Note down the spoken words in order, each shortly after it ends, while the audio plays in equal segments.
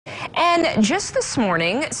And just this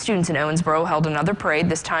morning, students in Owensboro held another parade,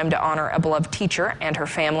 this time to honor a beloved teacher and her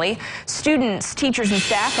family. Students, teachers, and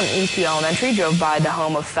staff from Eastview Elementary drove by the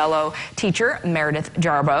home of fellow teacher Meredith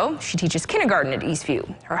Jarbo. She teaches kindergarten at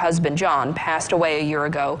Eastview. Her husband, John, passed away a year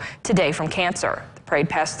ago today from cancer. The parade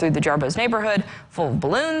passed through the Jarbos' neighborhood, full of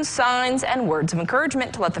balloons, signs, and words of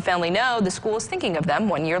encouragement to let the family know the school is thinking of them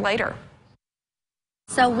 1 year later.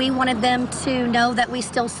 So we wanted them to know that we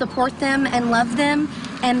still support them and love them,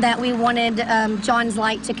 and that we wanted John's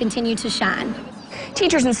light to continue to shine.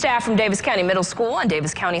 Teachers and staff from Davis County Middle School and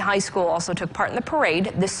Davis County High School also took part in the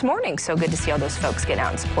parade this morning. So good to see all those folks get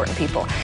out and supporting people.